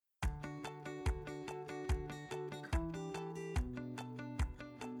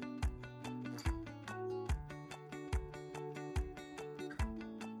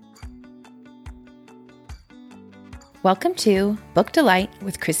Welcome to Book Delight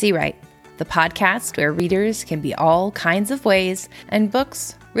with Chrissy Wright, the podcast where readers can be all kinds of ways and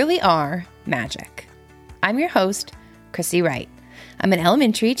books really are magic. I'm your host, Chrissy Wright. I'm an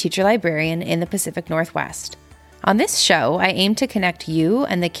elementary teacher librarian in the Pacific Northwest. On this show, I aim to connect you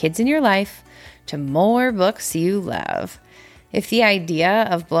and the kids in your life to more books you love. If the idea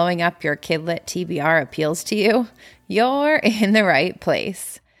of blowing up your Kidlit TBR appeals to you, you're in the right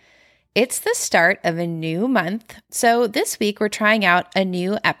place. It's the start of a new month, so this week we're trying out a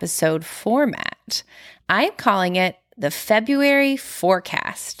new episode format. I'm calling it the February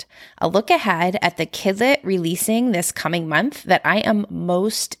Forecast, a look ahead at the Kidlit releasing this coming month that I am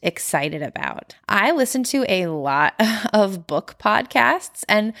most excited about. I listen to a lot of book podcasts,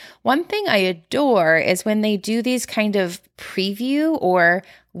 and one thing I adore is when they do these kind of preview or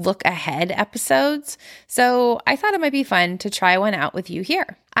look ahead episodes. So I thought it might be fun to try one out with you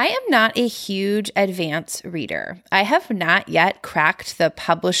here. I am not a huge advance reader. I have not yet cracked the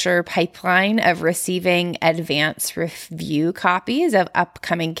publisher pipeline of receiving advance review copies of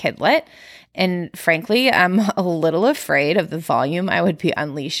upcoming Kidlit. And frankly, I'm a little afraid of the volume I would be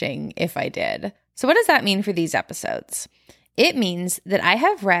unleashing if I did. So what does that mean for these episodes? It means that I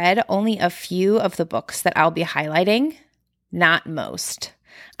have read only a few of the books that I'll be highlighting, not most.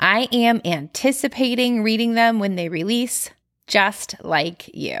 I am anticipating reading them when they release, just like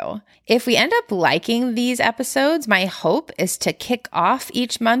you. If we end up liking these episodes, my hope is to kick off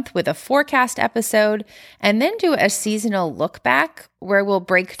each month with a forecast episode and then do a seasonal look back where we'll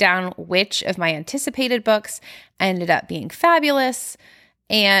break down which of my anticipated books ended up being fabulous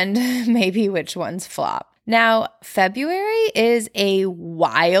and maybe which ones flop. Now, February is a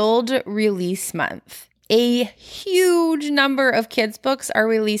wild release month. A huge number of kids' books are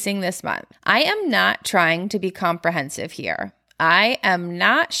releasing this month. I am not trying to be comprehensive here. I am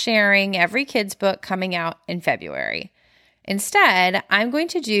not sharing every kid's book coming out in February. Instead, I'm going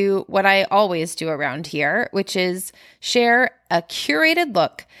to do what I always do around here, which is share a curated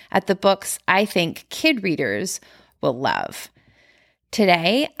look at the books I think kid readers will love.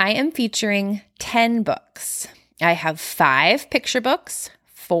 Today, I am featuring 10 books. I have 5 picture books,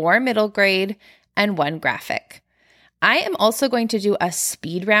 4 middle grade, and 1 graphic. I am also going to do a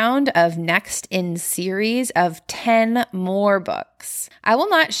speed round of next in series of 10 more books. I will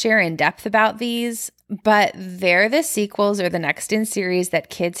not share in depth about these, but they're the sequels or the next in series that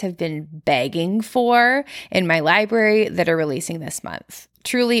kids have been begging for in my library that are releasing this month.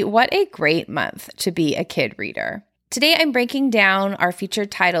 Truly, what a great month to be a kid reader. Today, I'm breaking down our featured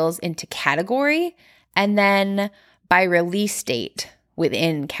titles into category and then by release date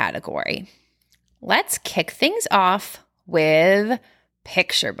within category. Let's kick things off with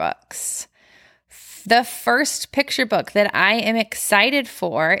picture books. The first picture book that I am excited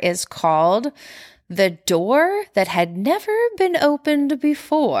for is called The Door That Had Never Been Opened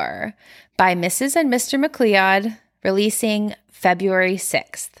Before by Mrs. and Mr. McLeod, releasing February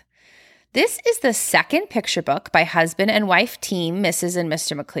 6th. This is the second picture book by husband and wife team Mrs. and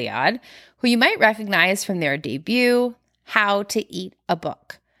Mr. McLeod, who you might recognize from their debut, How to Eat a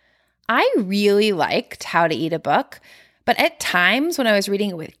Book. I really liked How to Eat a Book, but at times when I was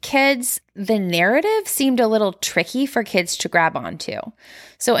reading it with kids, the narrative seemed a little tricky for kids to grab onto.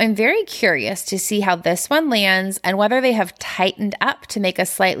 So I'm very curious to see how this one lands and whether they have tightened up to make a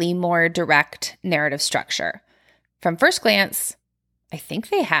slightly more direct narrative structure. From first glance, I think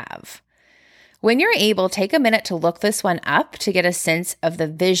they have. When you're able, take a minute to look this one up to get a sense of the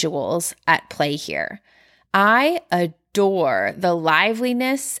visuals at play here. I adore the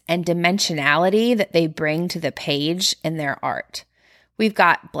liveliness and dimensionality that they bring to the page in their art. We've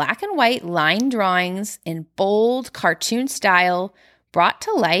got black and white line drawings in bold cartoon style brought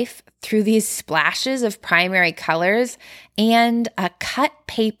to life through these splashes of primary colors and a cut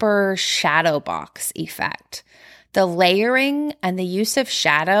paper shadow box effect. The layering and the use of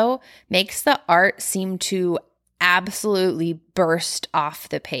shadow makes the art seem to absolutely burst off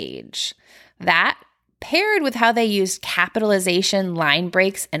the page. That, paired with how they used capitalization, line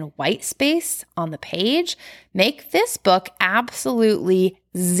breaks, and white space on the page, make this book absolutely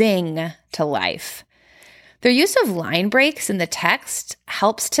zing to life. Their use of line breaks in the text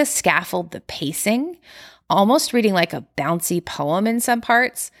helps to scaffold the pacing, almost reading like a bouncy poem in some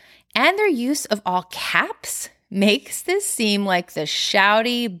parts, and their use of all caps makes this seem like the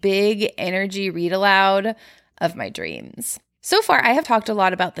shouty, big energy read aloud of my dreams. So far, I have talked a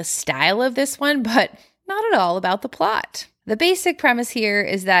lot about the style of this one, but not at all about the plot. The basic premise here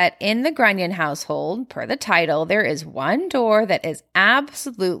is that in the Grunion household, per the title, there is one door that is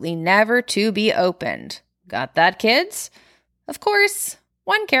absolutely never to be opened. Got that, kids? Of course,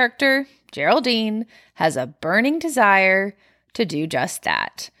 one character, Geraldine, has a burning desire to do just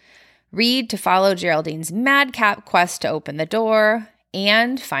that. Read to follow Geraldine's madcap quest to open the door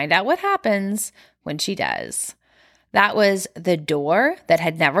and find out what happens when she does. That was The Door That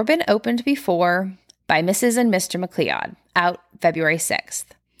Had Never Been Opened Before by Mrs. and Mr. McLeod, out February 6th.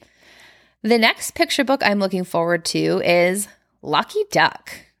 The next picture book I'm looking forward to is Lucky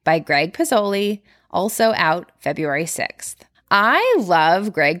Duck by Greg Pizzoli, also out February 6th. I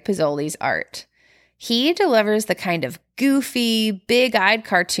love Greg Pizzoli's art. He delivers the kind of goofy, big-eyed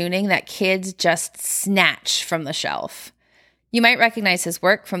cartooning that kids just snatch from the shelf. You might recognize his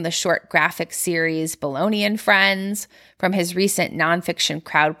work from the short graphic series Baloney and Friends, from his recent nonfiction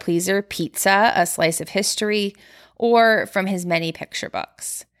crowd pleaser Pizza, A Slice of History, or from his many picture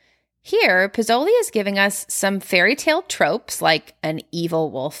books. Here, Pizzoli is giving us some fairy tale tropes like an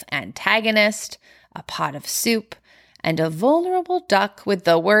evil wolf antagonist, a pot of soup, and a vulnerable duck with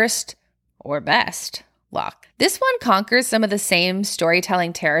the worst, or best, luck. This one conquers some of the same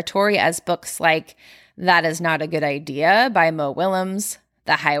storytelling territory as books like That Is Not a Good Idea by Mo Willems,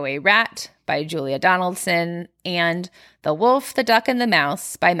 The Highway Rat by Julia Donaldson, and The Wolf, the Duck, and the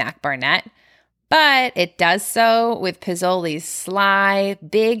Mouse by Mac Barnett, but it does so with Pizzoli's sly,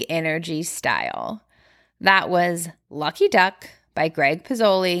 big energy style. That was Lucky Duck by Greg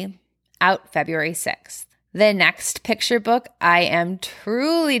Pizzoli, out February 6th. The next picture book I am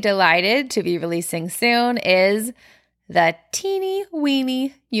truly delighted to be releasing soon is The Teeny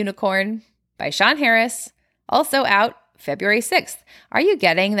Weeny Unicorn by Sean Harris, also out February 6th. Are you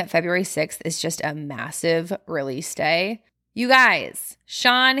getting that February 6th is just a massive release day? You guys,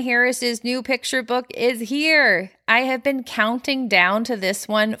 Sean Harris's new picture book is here. I have been counting down to this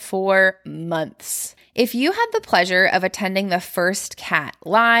one for months. If you had the pleasure of attending the First Cat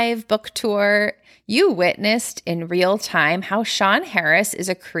Live book tour, you witnessed in real time how Sean Harris is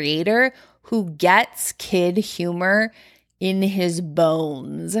a creator who gets kid humor in his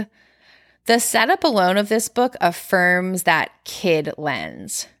bones. The setup alone of this book affirms that kid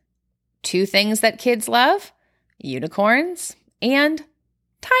lens. 2 things that kids love: unicorns and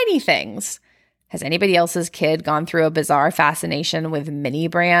tiny things. Has anybody else's kid gone through a bizarre fascination with mini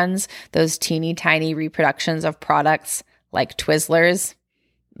brands, those teeny tiny reproductions of products like Twizzlers?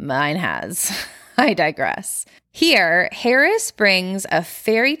 Mine has. I digress. Here, Harris brings a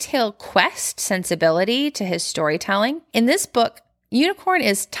fairy tale quest sensibility to his storytelling. In this book, Unicorn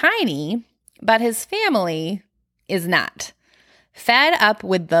is tiny, but his family is not. Fed up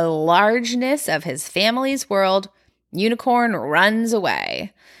with the largeness of his family's world, Unicorn runs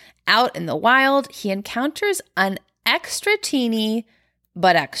away. Out in the wild, he encounters an extra teeny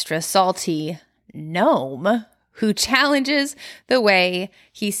but extra salty gnome who challenges the way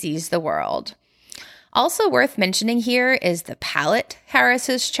he sees the world. Also worth mentioning here is the palette Harris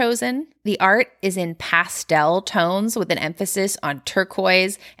has chosen. The art is in pastel tones with an emphasis on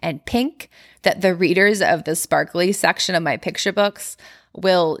turquoise and pink that the readers of the sparkly section of my picture books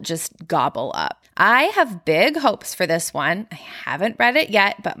will just gobble up. I have big hopes for this one. I haven't read it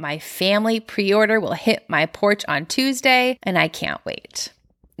yet, but my family pre-order will hit my porch on Tuesday, and I can't wait.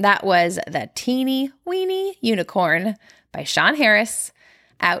 That was The Teeny Weeny Unicorn by Sean Harris,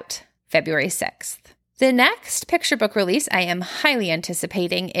 out February 6th. The next picture book release I am highly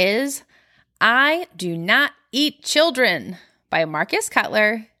anticipating is I Do Not Eat Children by Marcus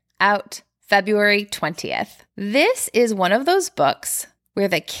Cutler, out February 20th. This is one of those books where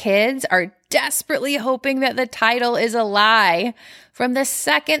the kids are desperately hoping that the title is a lie. From the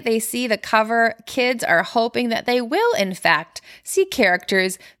second they see the cover, kids are hoping that they will, in fact, see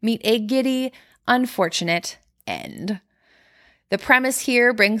characters meet a giddy, unfortunate end. The premise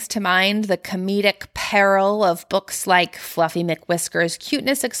here brings to mind the comedic peril of books like Fluffy McWhisker's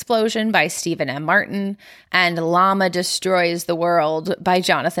Cuteness Explosion by Stephen M. Martin and Llama Destroys the World by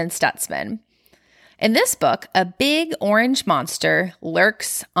Jonathan Stutzman. In this book, a big orange monster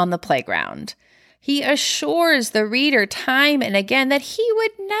lurks on the playground. He assures the reader time and again that he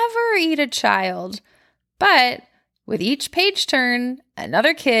would never eat a child. But with each page turn,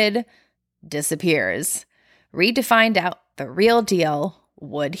 another kid disappears. Read to find out the real deal.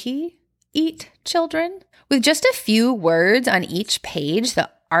 Would he eat children? With just a few words on each page,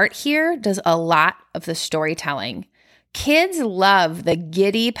 the art here does a lot of the storytelling. Kids love the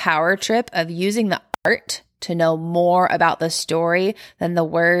giddy power trip of using the art to know more about the story than the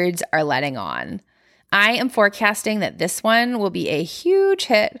words are letting on. I am forecasting that this one will be a huge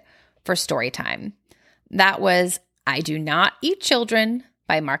hit for Storytime. That was I Do Not Eat Children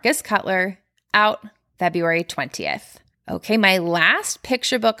by Marcus Cutler, out February 20th. Okay, my last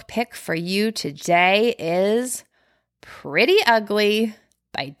picture book pick for you today is Pretty Ugly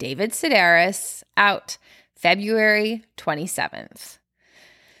by David Sedaris, out February 27th.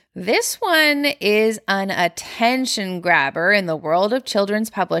 This one is an attention grabber in the world of children's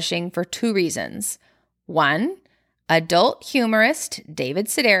publishing for two reasons. One, adult humorist David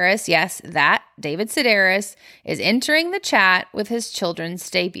Sedaris, yes, that David Sedaris, is entering the chat with his children's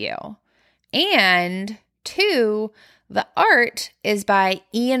debut. And two, the art is by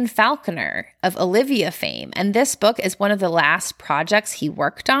Ian Falconer of Olivia fame, and this book is one of the last projects he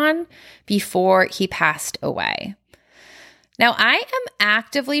worked on before he passed away. Now, I am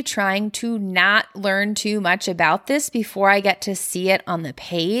actively trying to not learn too much about this before I get to see it on the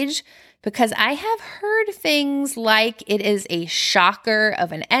page, because I have heard things like it is a shocker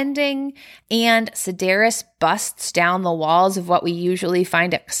of an ending and Sedaris busts down the walls of what we usually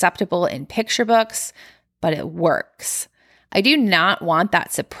find acceptable in picture books, but it works. I do not want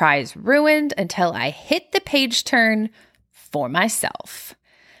that surprise ruined until I hit the page turn for myself.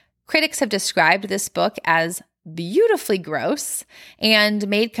 Critics have described this book as beautifully gross and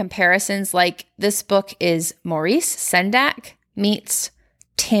made comparisons like this book is Maurice Sendak meets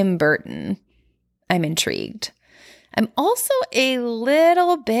Tim Burton. I'm intrigued. I'm also a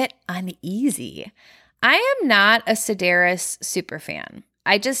little bit uneasy. I am not a Sedaris superfan.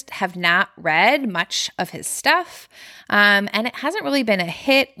 I just have not read much of his stuff, and it hasn't really been a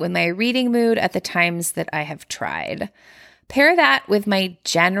hit with my reading mood at the times that I have tried. Pair that with my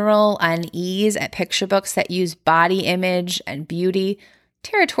general unease at picture books that use body image and beauty,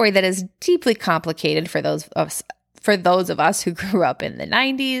 territory that is deeply complicated for those of us who grew up in the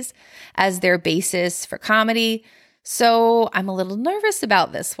 90s, as their basis for comedy. So I'm a little nervous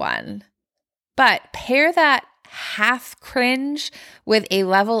about this one. But pair that half cringe with a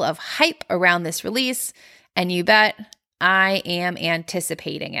level of hype around this release, and you bet I am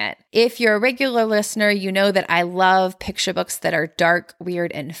anticipating it. If you're a regular listener, you know that I love picture books that are dark,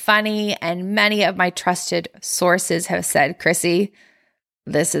 weird, and funny, and many of my trusted sources have said, Chrissy,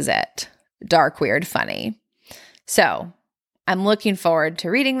 this is it. Dark, weird, funny. So I'm looking forward to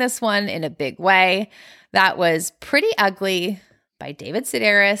reading this one in a big way. That was Pretty Ugly by David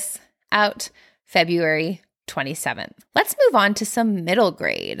Sedaris, out February 27th. Let's move on to some middle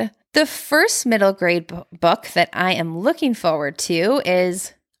grade. The first middle grade book that I am looking forward to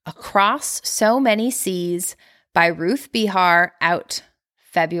is Across So Many Seas by Ruth Behar, out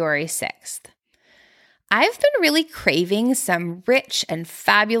February 6th. I've been really craving some rich and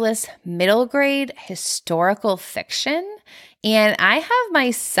fabulous middle grade historical fiction, and I have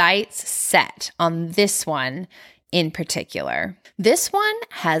my sights set on this one in particular. This one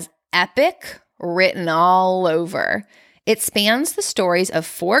has epic written all over. It spans the stories of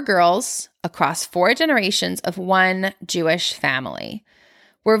four girls across four generations of one Jewish family.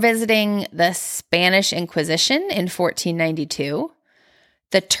 We're visiting the Spanish Inquisition in 1492,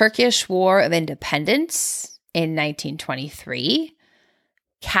 the Turkish War of Independence in 1923,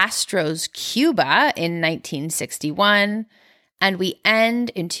 Castro's Cuba in 1961, and we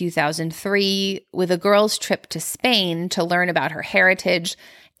end in 2003 with a girl's trip to Spain to learn about her heritage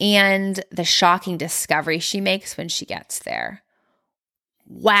and the shocking discovery she makes when she gets there.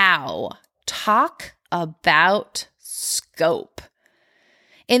 Wow, talk about scope.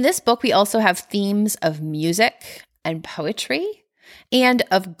 In this book, we also have themes of music and poetry, and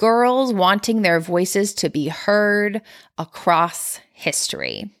of girls wanting their voices to be heard across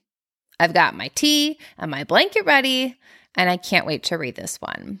history. I've got my tea and my blanket ready, and I can't wait to read this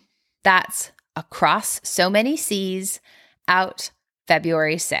one. That's Across So Many Seas, out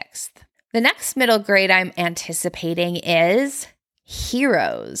February 6th. The next middle grade I'm anticipating is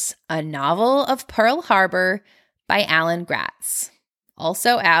Heroes, a novel of Pearl Harbor by Alan Gratz.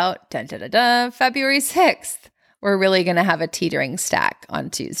 Also out, February 6th. We're really going to have a teetering stack on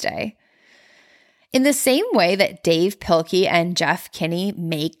Tuesday. In the same way that Dave Pilkey and Jeff Kinney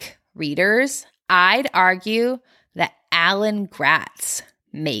make readers, I'd argue that Alan Gratz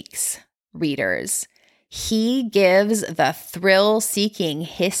makes readers. He gives the thrill-seeking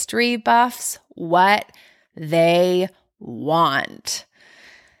history buffs what they want.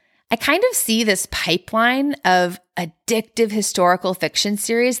 I kind of see this pipeline of addictive historical fiction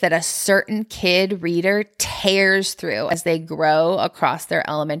series that a certain kid reader tears through as they grow across their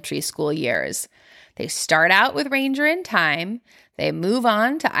elementary school years. They start out with Ranger in Time, they move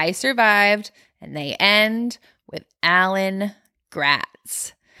on to I Survived, and they end with Alan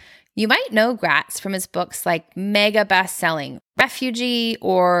Gratz. You might know Gratz from his books like mega best-selling Refugee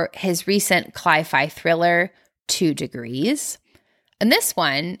or his recent cli-fi thriller, 2 Degrees. In this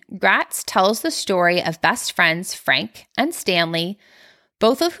one, Gratz tells the story of best friends Frank and Stanley,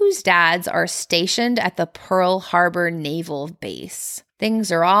 both of whose dads are stationed at the Pearl Harbor Naval Base.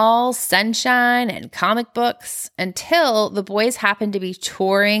 Things are all sunshine and comic books until the boys happen to be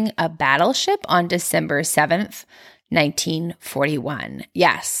touring a battleship on December 7th, 1941.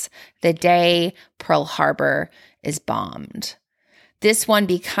 Yes, the day Pearl Harbor is bombed. This one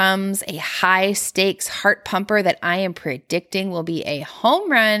becomes a high-stakes heart pumper that I am predicting will be a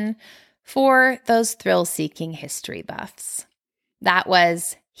home run for those thrill-seeking history buffs. That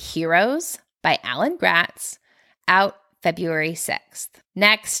was Heroes by Alan Gratz, out February 6th.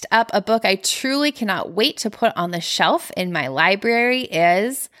 Next up, a book I truly cannot wait to put on the shelf in my library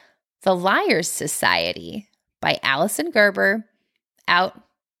is The Liars Society by Alison Gerber, out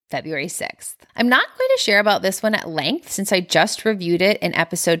February 6th. I'm not going to share about this one at length since I just reviewed it in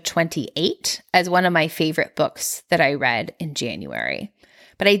episode 28 as one of my favorite books that I read in January.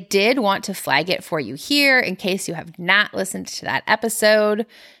 But I did want to flag it for you here in case you have not listened to that episode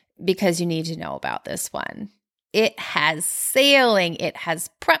because you need to know about this one. It has sailing, it has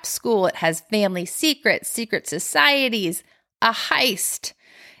prep school, it has family secrets, secret societies, a heist.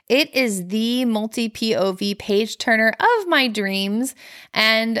 It is the multi-POV page turner of my dreams.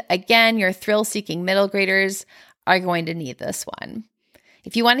 And again, your thrill-seeking middle graders are going to need this one.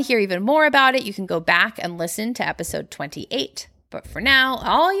 If you want to hear even more about it, you can go back and listen to episode 28. But for now,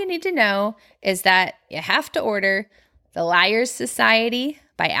 all you need to know is that you have to order The Liars Society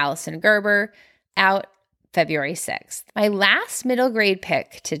by Alison Gerber, out February 6th. My last middle grade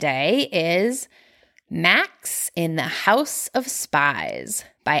pick today is Max in the House of Spies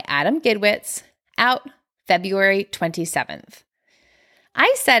by Adam Gidwitz, out February 27th.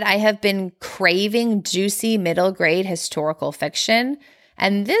 I said I have been craving juicy middle grade historical fiction,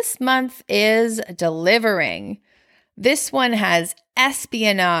 and this month is delivering. This one has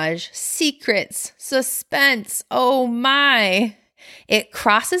espionage, secrets, suspense. Oh my! It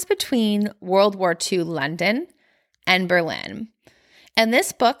crosses between World War II London and Berlin. In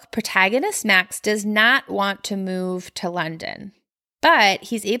this book, protagonist Max does not want to move to London, but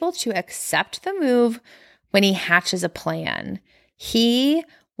he's able to accept the move when he hatches a plan. He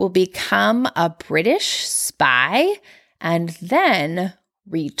will become a British spy and then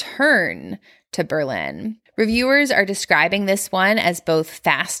return to Berlin. Reviewers are describing this one as both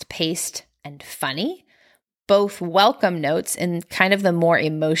fast-paced and funny, both welcome notes in kind of the more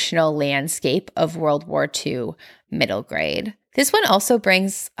emotional landscape of World War II middle grade. This one also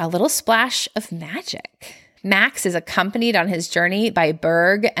brings a little splash of magic. Max is accompanied on his journey by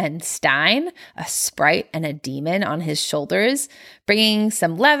Berg and Stein, a sprite and a demon on his shoulders, bringing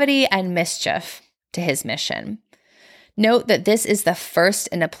some levity and mischief to his mission. Note that this is the first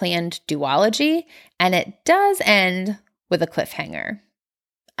in a planned duology, and it does end with a cliffhanger.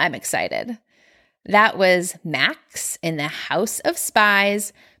 I'm excited. That was Max in the House of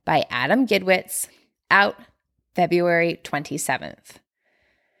Spies by Adam Gidwitz, out February 27th.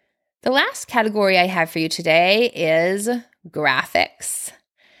 The last category I have for you today is graphics.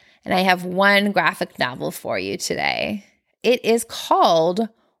 And I have one graphic novel for you today. It is called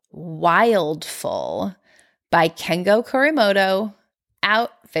Wildful by Kengo Kurimoto,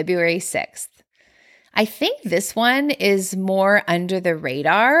 out February 6th. I think this one is more under the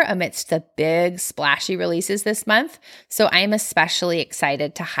radar amidst the big splashy releases this month, so I'm especially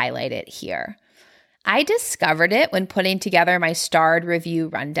excited to highlight it here. I discovered it when putting together my starred review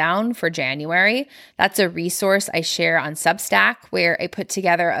rundown for January. That's a resource I share on Substack where I put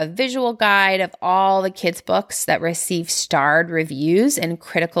together a visual guide of all the kids' books that receive starred reviews in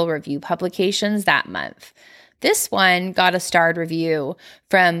critical review publications that month. This one got a starred review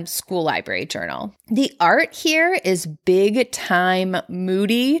from School Library Journal. The art here is big time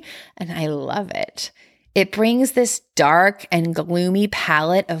moody, and I love it. It brings this dark and gloomy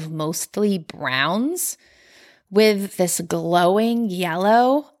palette of mostly browns with this glowing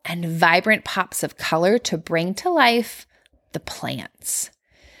yellow and vibrant pops of color to bring to life the plants.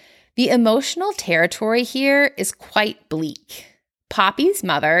 The emotional territory here is quite bleak. Poppy's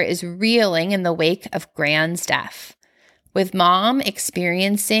mother is reeling in the wake of Gran's death. With Mom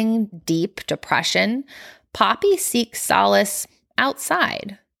experiencing deep depression, Poppy seeks solace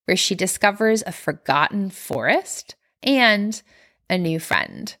outside, where she discovers a forgotten forest and a new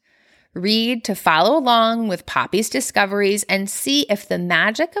friend. Read to follow along with Poppy's discoveries and see if the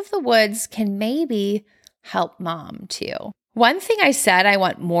magic of the woods can maybe help Mom too. One thing I said I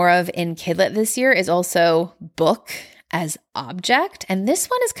want more of in Kidlit this year is also book as object, and this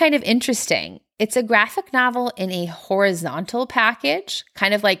one is kind of interesting. It's a graphic novel in a horizontal package,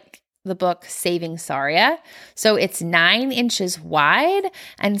 kind of like the book Saving Saria. So it's 9 inches wide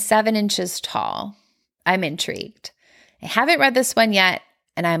and 7 inches tall. I'm intrigued. I haven't read this one yet,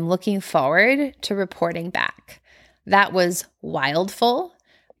 and I'm looking forward to reporting back. That was Wildful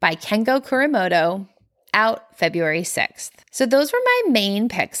by Kengo Kurimoto, out February 6th. So those were my main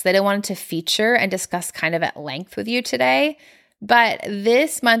picks that I wanted to feature and discuss kind of at length with you today. But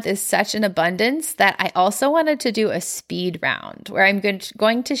this month is such an abundance that I also wanted to do a speed round where I'm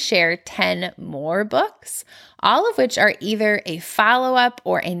going to share 10 more books, all of which are either a follow-up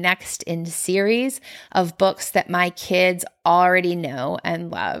or a next in series of books that my kids already know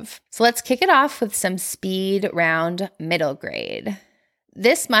and love. So let's kick it off with some speed round middle grade.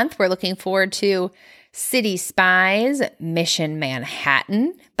 This month, we're looking forward to City Spies, Mission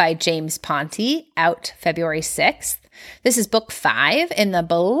Manhattan by James Ponti, out February 6th. This is book 5 in the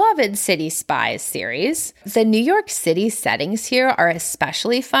beloved City Spies series. The New York City settings here are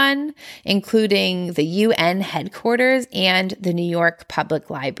especially fun, including the UN headquarters and the New York Public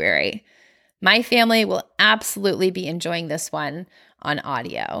Library. My family will absolutely be enjoying this one on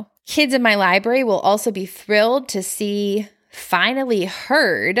audio. Kids in my library will also be thrilled to see Finally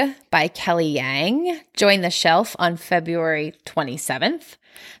Heard by Kelly Yang join the shelf on February 27th.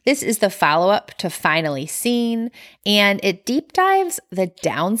 This is the follow-up to Finally Seen, and it deep dives the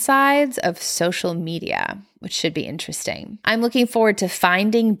downsides of social media, which should be interesting. I'm looking forward to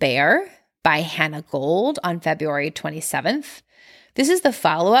Finding Bear by Hannah Gold on February 27th. This is the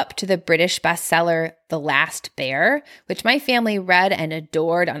follow-up to the British bestseller The Last Bear, which my family read and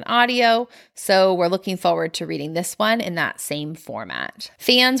adored on audio, so we're looking forward to reading this one in that same format.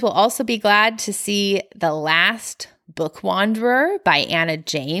 Fans will also be glad to see The Last Book Wanderer by Anna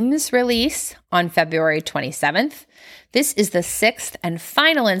James release on February 27th. This is the 6th and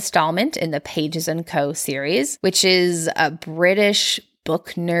final installment in the Pages & Co. series, which is a British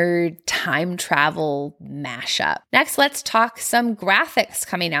book nerd time travel mashup. Next, let's talk some graphics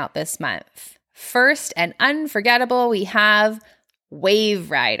coming out this month. First and unforgettable, we have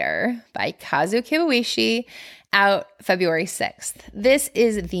Wave Rider by Kazu Kibuishi, out February 6th. This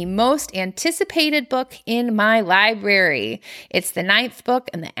is the most anticipated book in my library. It's the 9th book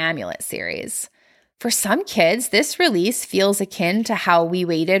in the Amulet series. For some kids, this release feels akin to how we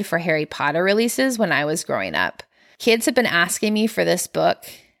waited for Harry Potter releases when I was growing up. Kids have been asking me for this book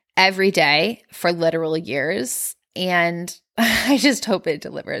every day for literal years, and I just hope it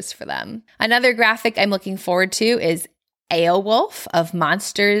delivers for them. Another graphic I'm looking forward to is Aelwolf of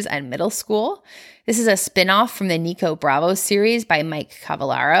Monsters and Middle School. This is a spinoff from the Nico Bravo series by Mike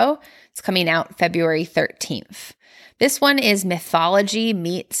Cavallaro. It's coming out February 13th. This one is mythology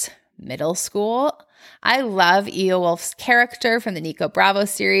meets middle school. I love Aelwolf's character from the Nico Bravo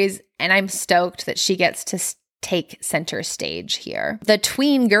series, and I'm stoked that she gets to take center stage here. The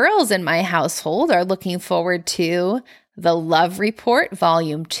tween girls in my household are looking forward to The Love Report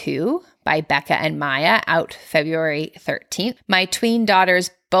Volume 2 by Becca and Maya, out February 13th. My tween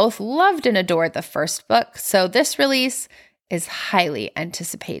daughters both loved and adored the first book, so this release is highly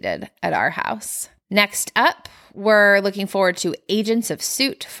anticipated at our house. Next up, we're looking forward to Agents of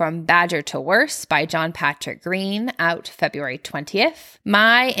Suit From Badger to Worse by John Patrick Green, out February 20th.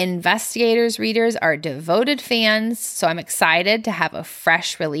 My Investigators readers are devoted fans, so I'm excited to have a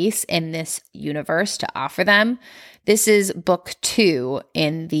fresh release in this universe to offer them. This is book 2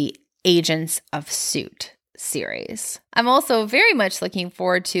 in the Agents of Suit series. I'm also very much looking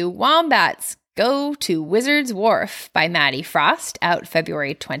forward to Wombats Go to Wizard's Wharf by Maddie Frost, out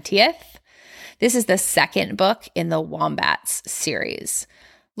February 20th. This is the second book in the Wombats series.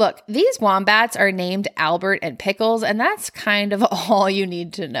 Look, these wombats are named Albert and Pickles, and that's kind of all you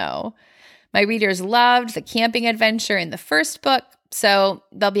need to know. My readers loved the camping adventure in the first book, so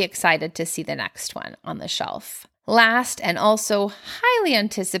they'll be excited to see the next one on the shelf. Last and also highly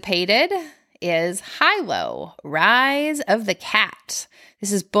anticipated is Hilo, Rise of the Cat.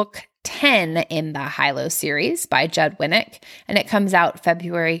 This is book 10 in the Hilo series by Judd Winnick, and it comes out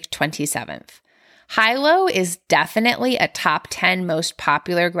February 27th. Hilo is definitely a top 10 most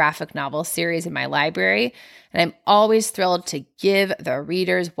popular graphic novel series in my library, and I'm always thrilled to give the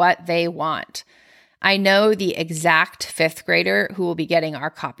readers what they want. I know the exact 5th grader who will be getting our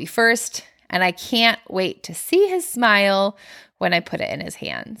copy first, and I can't wait to see his smile when I put it in his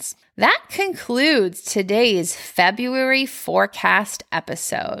hands. That concludes today's February forecast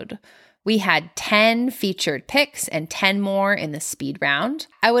episode. We had 10 featured picks and 10 more in the speed round.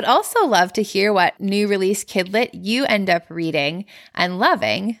 I would also love to hear what new release Kidlit you end up reading and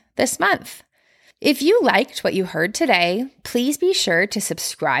loving this month. If you liked what you heard today, please be sure to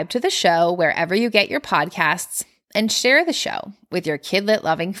subscribe to the show wherever you get your podcasts and share the show with your Kidlit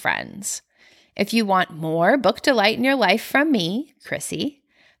loving friends. If you want more book delight in your life from me, Chrissy,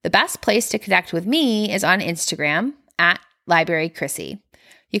 the best place to connect with me is on Instagram at Library Chrissy.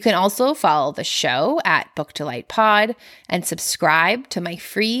 You can also follow the show at Book Delight Pod and subscribe to my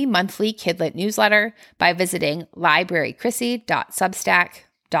free monthly Kidlit newsletter by visiting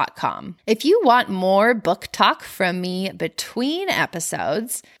librarychrissy.substack.com. If you want more book talk from me between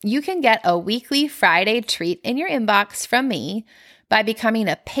episodes, you can get a weekly Friday treat in your inbox from me by becoming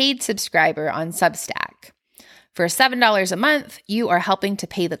a paid subscriber on Substack. For $7 a month, you are helping to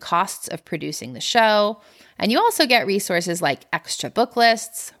pay the costs of producing the show, and you also get resources like extra book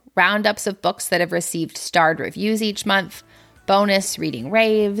lists, roundups of books that have received starred reviews each month, bonus reading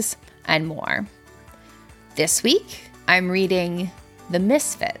raves, and more. This week, I'm reading The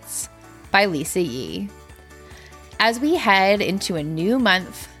Misfits by Lisa Yee. As we head into a new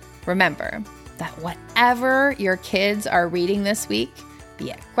month, remember that whatever your kids are reading this week,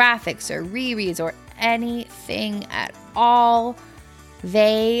 be it graphics or rereads or anything at all,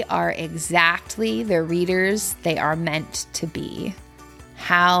 they are exactly the readers they are meant to be.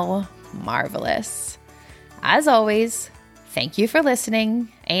 How marvelous. As always, thank you for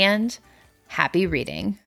listening and happy reading.